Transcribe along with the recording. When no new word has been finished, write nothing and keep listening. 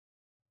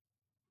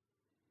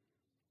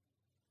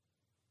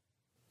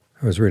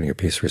I was reading a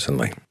piece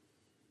recently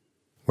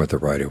where the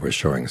writer was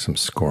showing some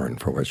scorn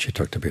for what she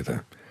took to be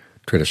the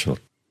traditional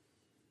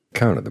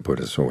account of the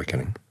Buddha's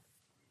awakening.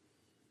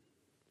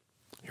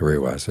 Here he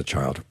was, a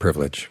child of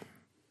privilege,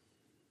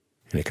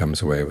 and he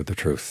comes away with the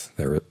truth.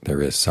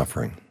 There is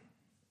suffering.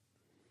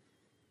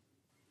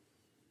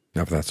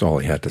 Now, if that's all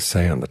he had to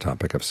say on the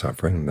topic of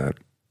suffering, that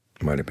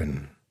might have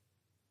been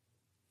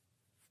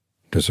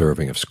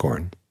deserving of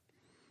scorn,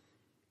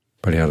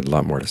 but he had a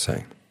lot more to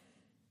say.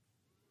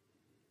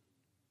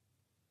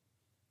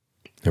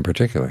 In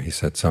particular, he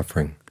said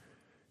suffering,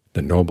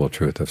 the noble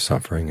truth of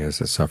suffering is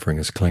that suffering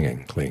is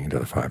clinging to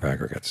the five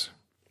aggregates.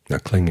 Now,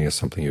 clinging is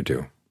something you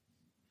do.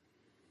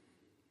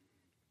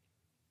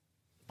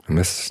 And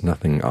this is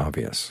nothing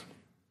obvious.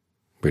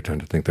 We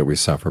tend to think that we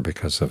suffer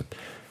because of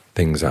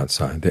things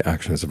outside, the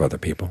actions of other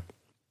people,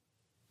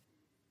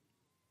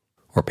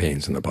 or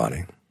pains in the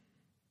body.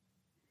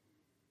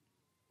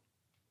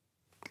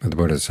 But the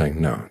Buddha is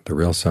saying, no, the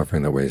real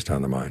suffering that weighs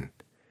down the mind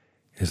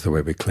is the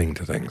way we cling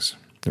to things.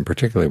 And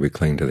particularly we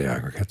cling to the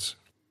aggregates.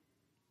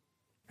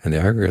 And the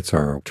aggregates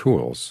are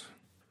tools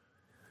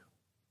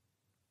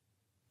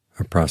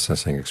of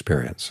processing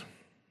experience.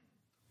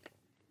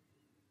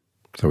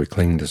 So we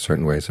cling to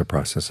certain ways of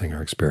processing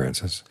our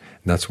experiences,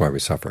 and that's why we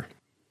suffer.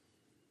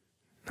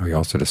 Now, we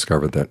also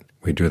discovered that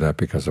we do that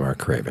because of our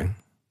craving.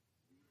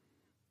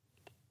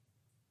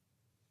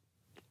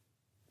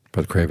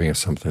 But craving is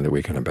something that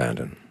we can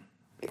abandon,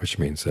 which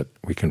means that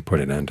we can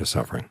put an end to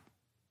suffering.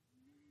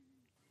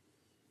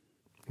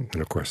 And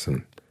of course,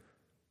 then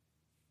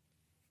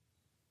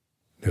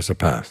there's a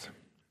path.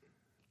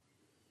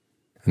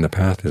 And the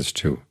path is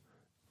to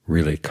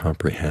really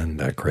comprehend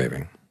that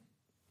craving,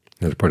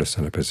 and to put us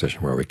in a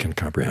position where we can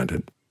comprehend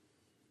it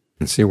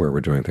and see where we're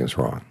doing things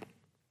wrong.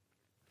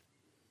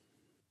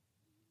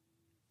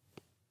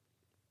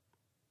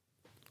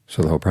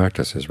 So the whole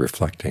practice is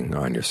reflecting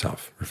on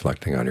yourself,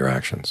 reflecting on your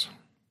actions.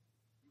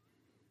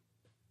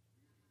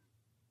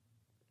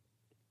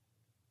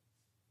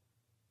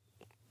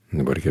 And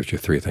the Buddha gives you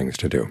three things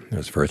to do.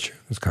 There's virtue,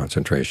 there's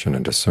concentration,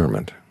 and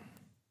discernment.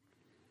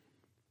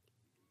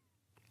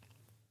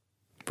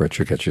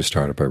 Virtue gets you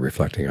started by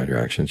reflecting on your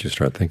actions. You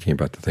start thinking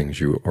about the things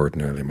you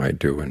ordinarily might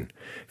do and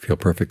feel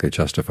perfectly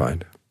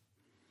justified.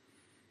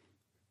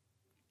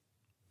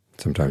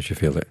 Sometimes you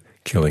feel that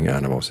killing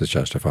animals is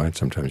justified.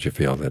 Sometimes you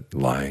feel that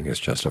lying is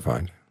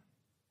justified.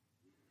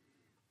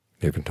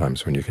 Even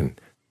times when you can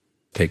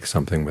take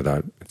something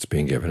without it's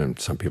being given, and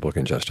some people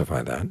can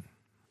justify that.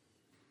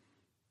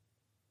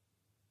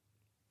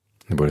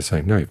 The Buddha is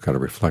saying, no, you've got to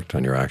reflect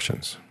on your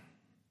actions.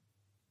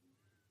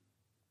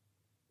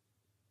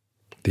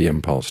 The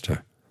impulse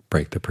to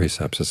break the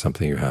precepts is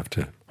something you have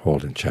to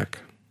hold in check.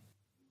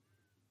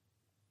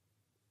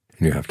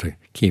 And you have to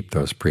keep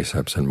those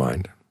precepts in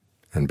mind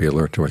and be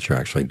alert to what you're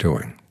actually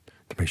doing,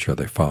 to make sure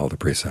they follow the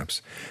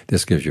precepts.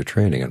 This gives you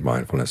training in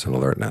mindfulness and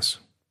alertness,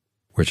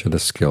 which are the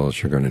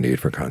skills you're going to need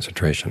for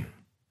concentration.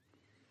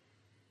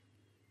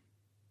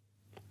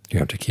 You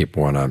have to keep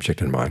one object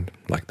in mind,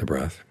 like the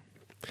breath,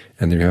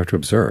 and then you have to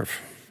observe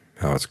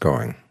how it's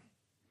going.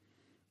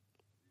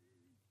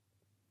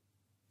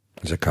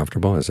 Is it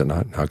comfortable? Is it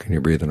not? How can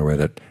you breathe in a way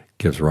that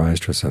gives rise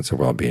to a sense of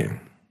well-being,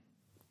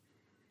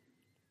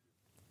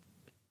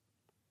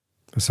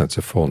 a sense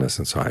of fullness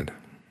inside?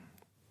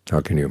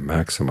 How can you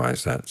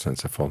maximize that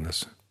sense of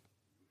fullness?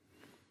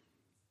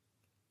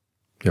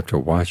 You have to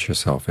watch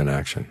yourself in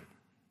action.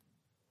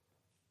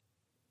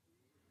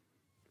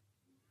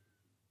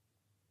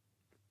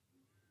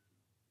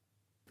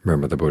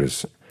 Remember the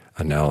Buddha's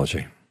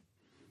analogy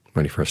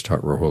when he first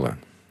taught Rahula.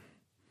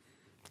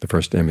 The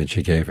first image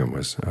he gave him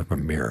was of a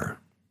mirror.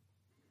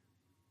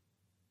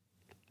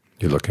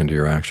 You look into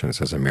your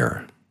actions as a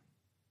mirror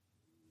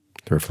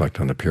to reflect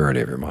on the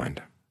purity of your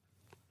mind.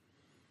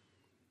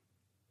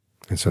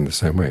 And so in the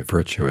same way,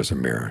 virtue is a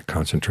mirror,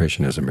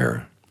 concentration is a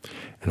mirror,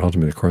 and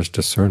ultimately, of course,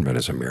 discernment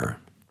is a mirror.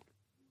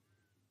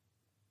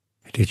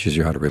 It teaches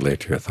you how to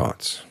relate to your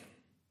thoughts,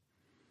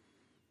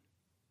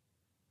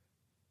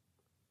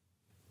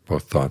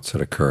 both thoughts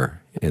that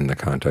occur in the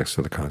context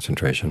of the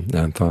concentration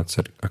and thoughts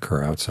that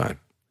occur outside.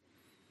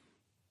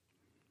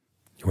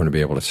 You want to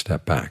be able to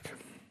step back,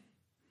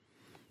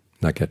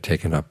 not get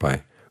taken up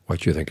by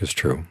what you think is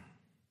true,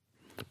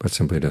 but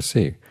simply to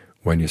see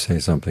when you say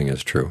something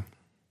is true.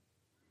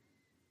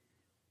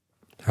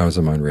 How is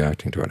the mind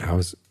reacting to it?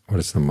 What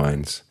is the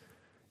mind's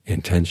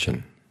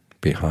intention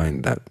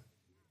behind that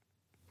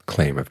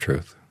claim of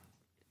truth?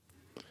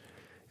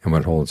 And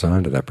what holds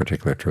on to that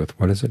particular truth,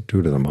 what does it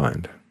do to the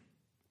mind?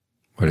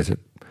 What does it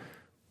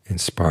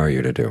inspire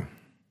you to do?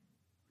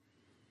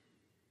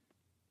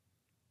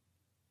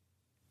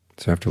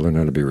 So you have to learn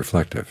how to be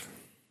reflective.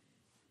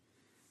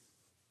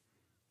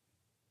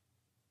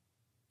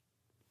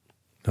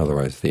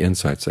 Otherwise, the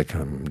insights that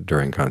come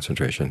during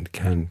concentration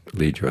can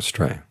lead you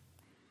astray.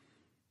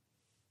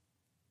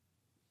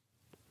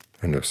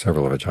 I know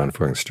several of Ajahn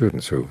Fuang's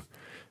students who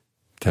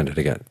tended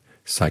to get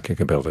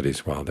psychic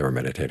abilities while they were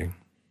meditating.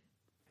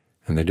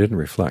 And they didn't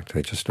reflect.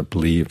 They just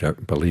believed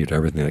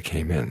everything that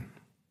came in.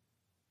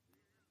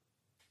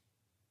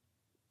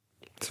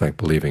 It's like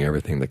believing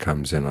everything that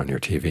comes in on your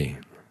TV.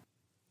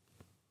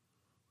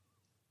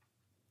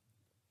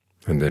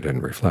 And they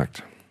didn't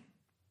reflect.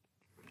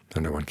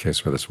 I know one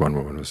case where this one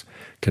woman was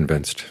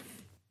convinced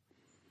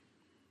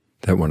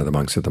that one of the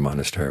monks at the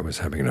monastery was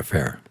having an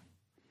affair.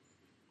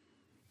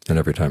 And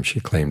every time she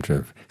claimed to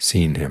have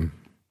seen him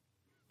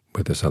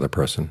with this other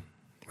person,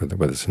 with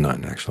this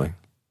nun actually,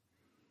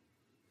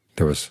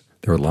 there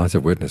were lots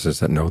of witnesses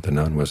that no, the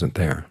nun wasn't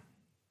there.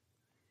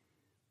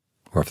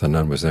 Or if the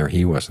nun was there,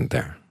 he wasn't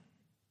there.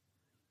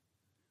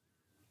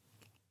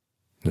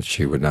 That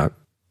she would not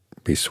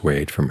be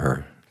swayed from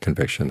her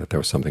conviction that there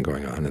was something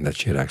going on and that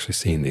she had actually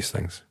seen these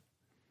things.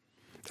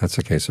 That's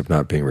a case of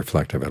not being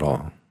reflective at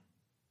all.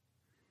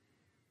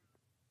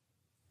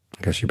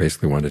 Because she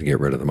basically wanted to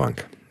get rid of the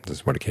monk. This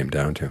is what it came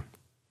down to.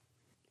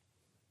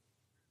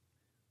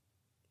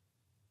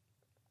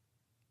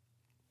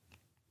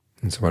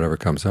 And so whatever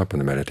comes up in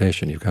the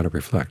meditation, you've got to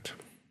reflect.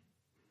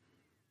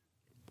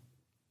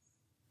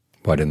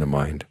 What in the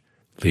mind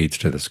leads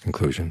to this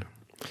conclusion?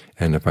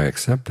 And if I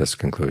accept this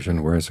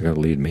conclusion, where is it going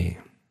to lead me?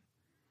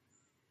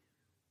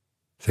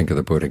 Think of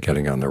the Buddha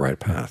getting on the right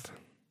path.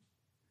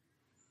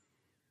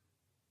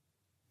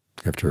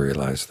 You have to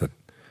realize that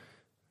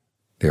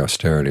the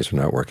austerities were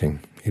not working.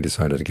 He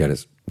decided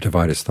to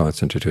divide his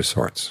thoughts into two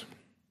sorts.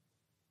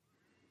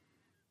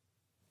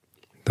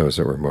 Those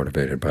that were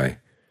motivated by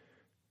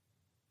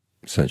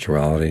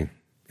sensuality,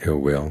 ill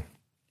will,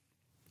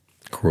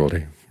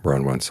 cruelty were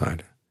on one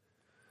side.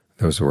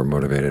 Those who were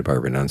motivated by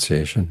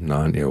renunciation,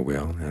 non-ill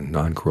will, and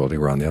non-cruelty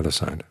were on the other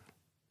side.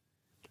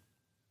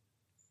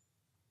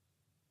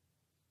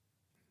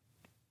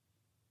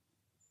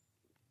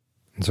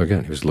 And so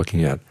again, he was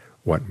looking at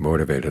what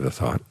motivated the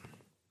thought.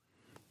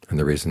 And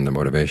the reason the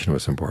motivation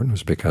was important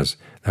was because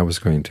that was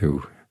going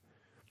to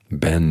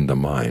bend the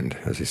mind,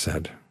 as he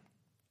said,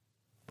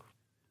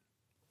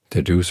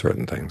 to do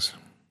certain things.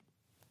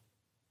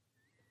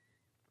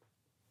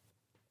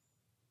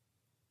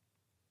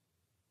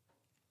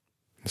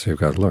 So you've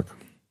got to look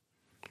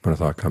when a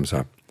thought comes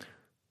up.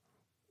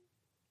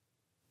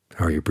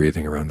 How are you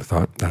breathing around the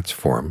thought? That's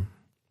form.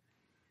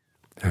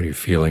 How are you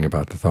feeling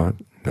about the thought?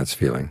 That's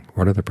feeling.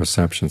 What are the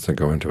perceptions that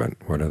go into it?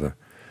 What are the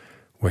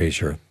ways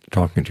you're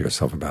talking to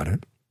yourself about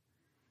it?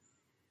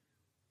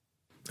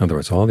 In other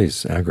words, all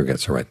these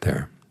aggregates are right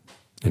there,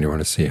 and you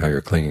want to see how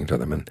you're clinging to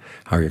them and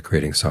how you're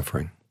creating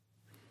suffering.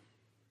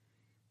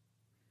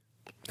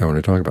 Now, when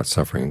we talk about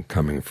suffering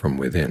coming from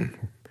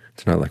within,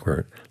 it's not like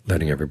we're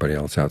letting everybody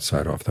else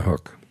outside off the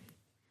hook.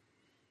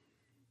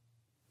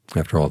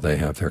 After all, they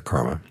have their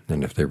karma,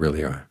 and if they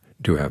really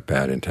do have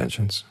bad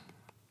intentions,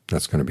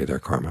 that's going to be their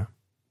karma.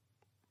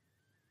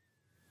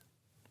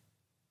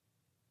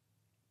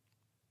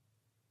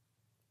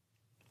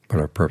 But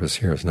our purpose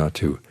here is not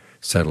to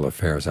settle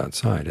affairs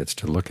outside. It's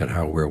to look at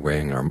how we're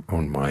weighing our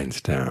own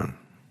minds down,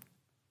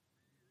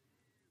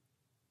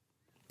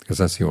 because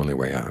that's the only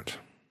way out.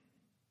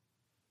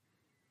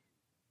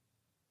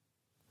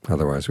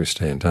 Otherwise we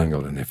stay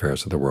entangled in the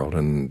affairs of the world,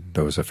 and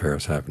those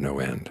affairs have no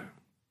end.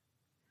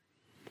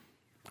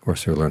 Of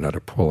course, we learn how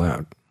to pull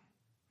out,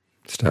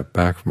 step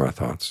back from our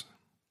thoughts,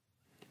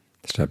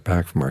 step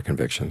back from our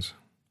convictions,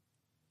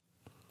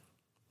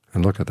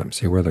 and look at them,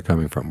 see where they're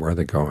coming from, where are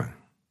they going.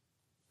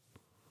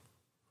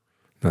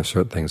 There are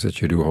certain things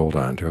that you do hold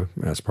on to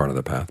as part of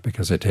the path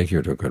because they take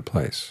you to a good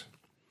place.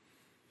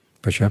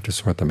 But you have to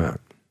sort them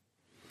out.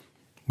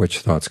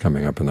 Which thoughts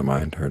coming up in the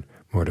mind are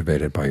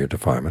motivated by your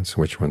defilements,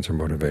 which ones are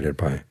motivated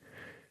by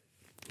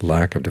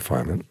lack of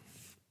defilement.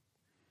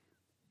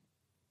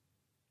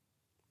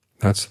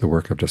 That's the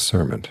work of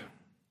discernment,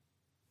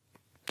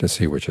 to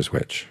see which is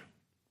which.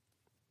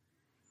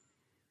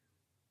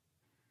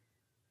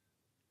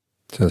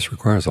 So this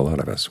requires a lot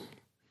of us.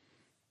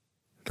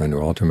 I know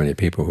all too many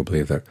people who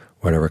believe that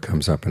whatever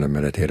comes up in a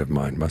meditative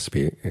mind must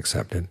be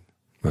accepted,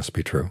 must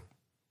be true.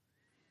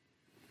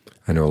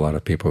 I know a lot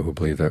of people who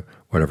believe that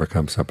whatever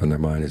comes up in their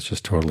mind is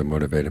just totally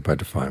motivated by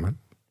defilement.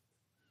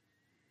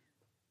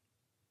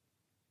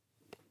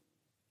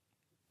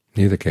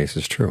 Neither case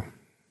is true.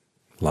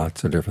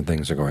 Lots of different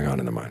things are going on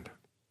in the mind.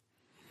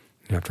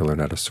 You have to learn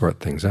how to sort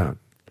things out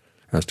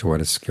as to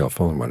what is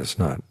skillful and what is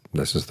not.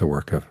 This is the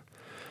work of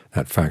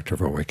that factor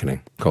of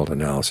awakening called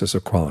analysis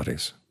of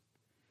qualities.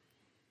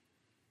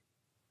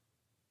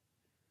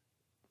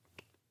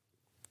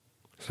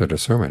 So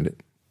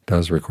discernment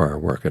does require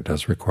work. It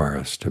does require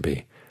us to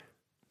be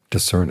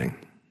discerning,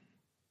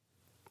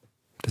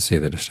 to see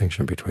the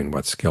distinction between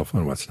what's skillful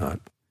and what's not,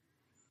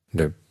 and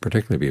to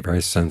particularly be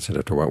very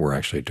sensitive to what we're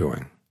actually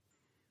doing.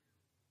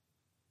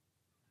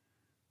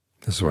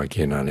 This is why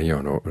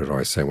Kyanana would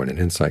always say when an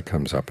insight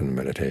comes up in the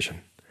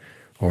meditation,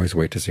 always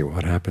wait to see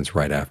what happens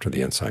right after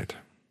the insight.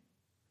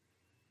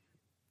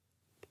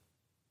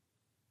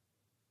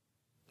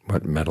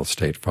 What mental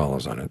state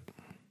follows on it.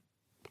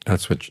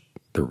 That's what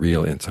the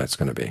real insight's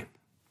going to be.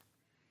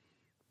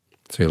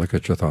 So you look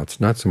at your thoughts,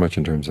 not so much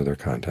in terms of their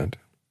content.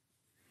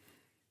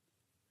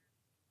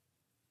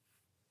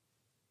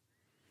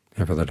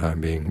 And for the time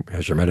being,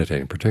 as you're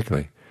meditating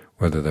particularly,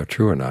 whether they're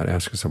true or not,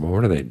 ask yourself, well,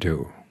 what do they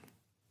do?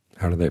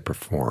 How do they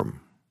perform?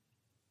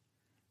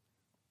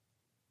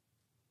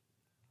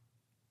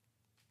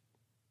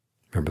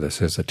 Remember,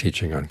 this is a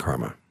teaching on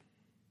karma.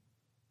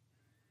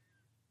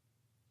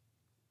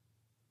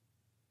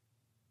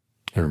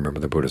 And remember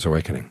the Buddha's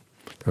awakening.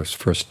 Those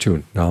first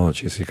two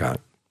knowledges he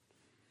got,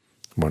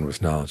 one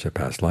was knowledge of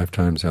past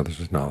lifetimes, the other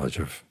was knowledge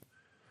of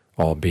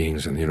all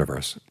beings in the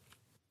universe.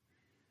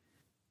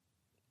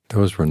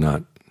 Those were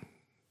not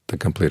the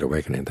complete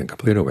awakening. The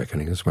complete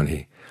awakening is when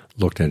he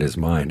looked at his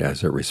mind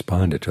as it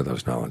responded to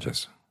those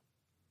knowledges.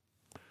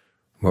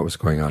 What was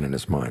going on in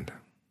his mind?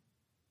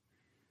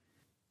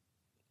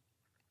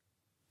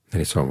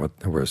 And he saw what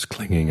there was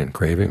clinging and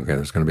craving. Okay,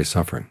 there's going to be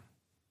suffering,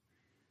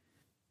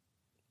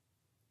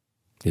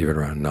 even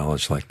around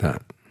knowledge like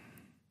that.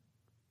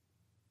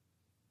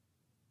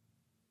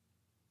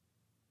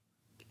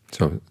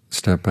 So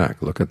step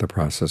back, look at the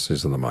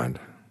processes of the mind,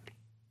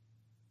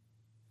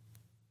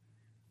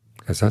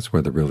 because that's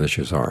where the real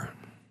issues are.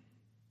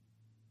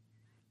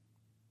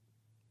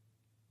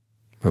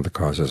 Where the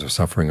causes of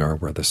suffering are,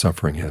 where the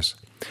suffering is,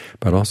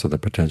 but also the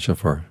potential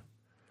for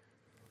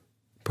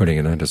putting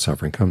an end to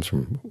suffering comes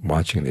from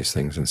watching these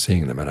things and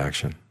seeing them in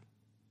action,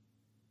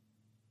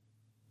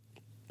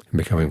 and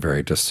becoming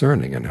very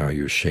discerning in how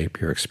you shape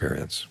your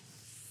experience,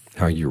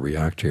 how you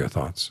react to your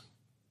thoughts.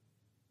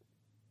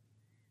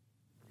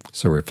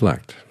 So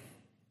reflect.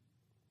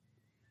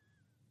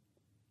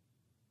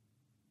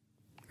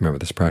 Remember,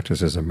 this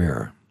practice is a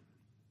mirror.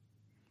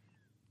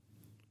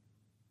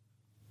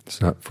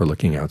 It's not for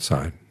looking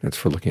outside, it's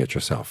for looking at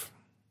yourself.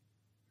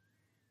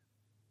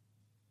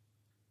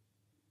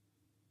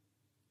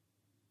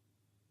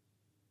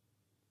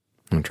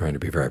 I'm trying to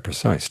be very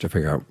precise to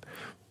figure out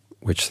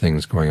which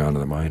things going on in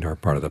the mind are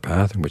part of the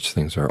path and which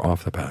things are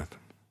off the path.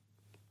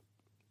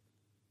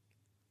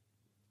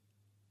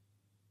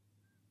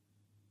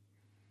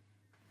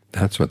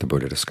 That's what the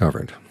Buddha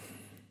discovered.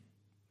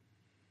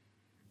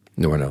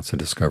 No one else had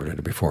discovered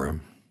it before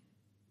him.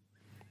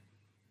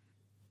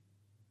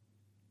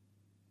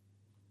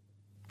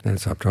 And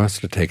it's up to us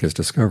to take his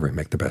discovery,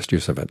 make the best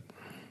use of it.